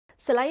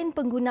Selain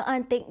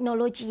penggunaan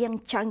teknologi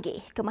yang canggih,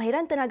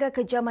 kemahiran tenaga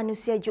kerja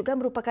manusia juga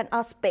merupakan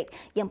aspek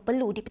yang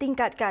perlu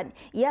dipertingkatkan.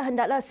 Ia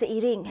hendaklah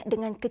seiring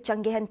dengan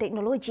kecanggihan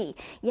teknologi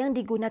yang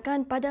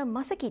digunakan pada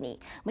masa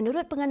kini.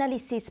 Menurut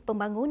penganalisis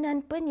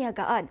pembangunan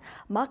perniagaan,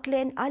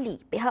 Marklen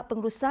Ali, pihak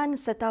pengurusan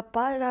serta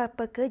para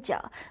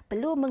pekerja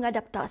perlu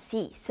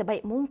mengadaptasi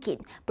sebaik mungkin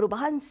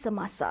perubahan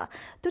semasa,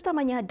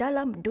 terutamanya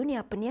dalam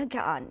dunia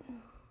perniagaan.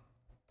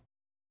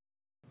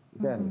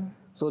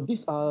 So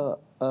these are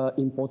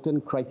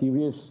important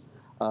criteria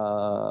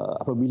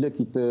apabila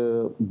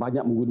kita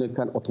banyak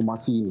menggunakan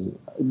otomasi ini.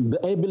 The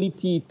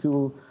ability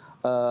to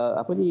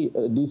I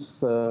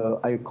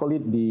call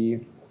it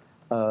the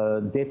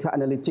data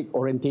analytic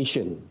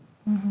orientation.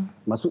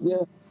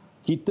 Maksudnya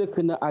kita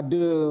kena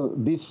ada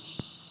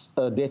this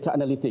data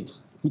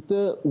analytics.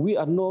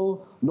 We are no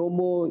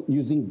more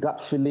using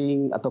gut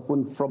feeling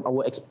ataupun from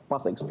our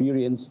past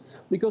experience,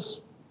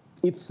 because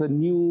it's a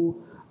new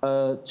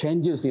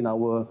changes in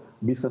our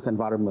business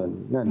environment.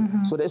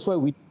 So that's why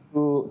we need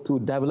to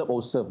develop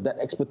ourselves, that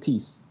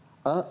expertise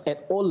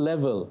at all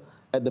level,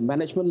 at the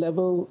management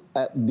level,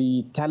 at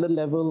the talent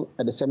level,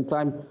 at the same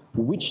time,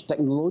 which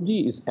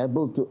technology is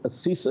able to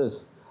assist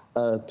us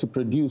to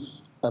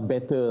produce a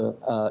better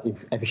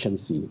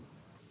efficiency.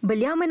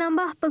 Beliau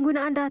menambah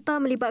penggunaan data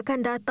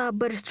melibatkan data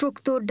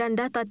berstruktur dan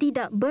data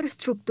tidak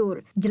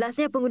berstruktur.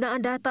 Jelasnya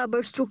penggunaan data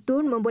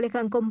berstruktur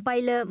membolehkan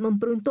kompiler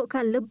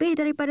memperuntukkan lebih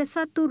daripada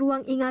satu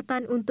ruang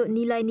ingatan untuk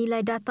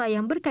nilai-nilai data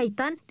yang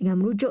berkaitan dengan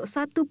merujuk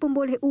satu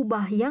pemboleh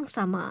ubah yang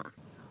sama.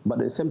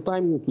 But at the same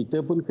time, kita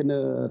pun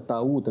kena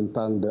tahu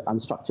tentang the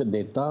unstructured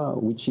data,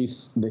 which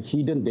is the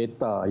hidden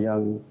data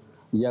yang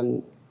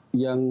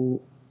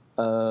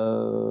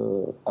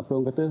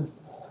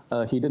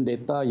hidden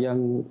data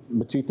yang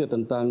bercerita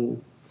tentang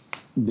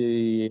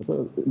the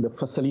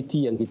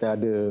facility yang kita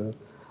ada,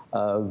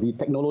 the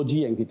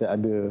teknologi yang kita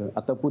ada,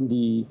 ataupun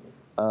di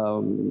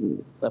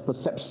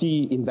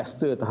persepsi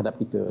investor terhadap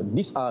kita.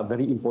 These are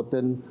very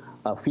important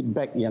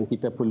feedback yang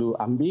kita perlu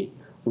ambil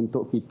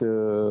untuk kita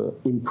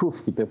improve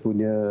kita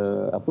punya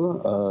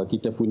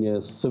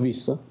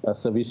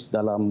servis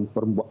dalam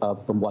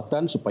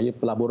pembuatan, supaya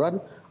pelabur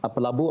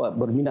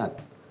berminat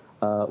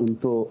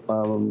untuk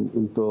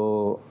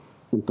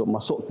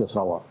masuk ke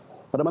Sarawak.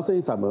 Pada masa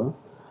yang sama,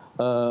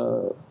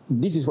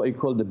 this is what you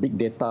call the big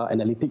data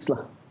analytics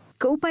lah.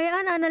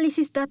 Keupayaan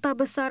analisis data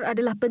besar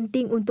adalah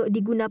penting untuk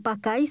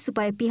digunapakai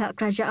supaya pihak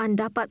kerajaan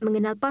dapat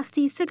mengenal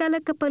pasti segala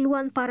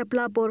keperluan para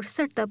pelabur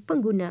serta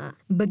pengguna.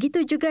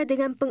 Begitu juga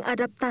dengan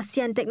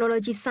pengadaptasian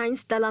teknologi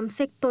sains dalam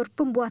sektor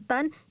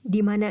pembuatan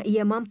di mana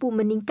ia mampu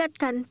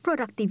meningkatkan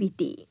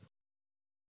produktiviti.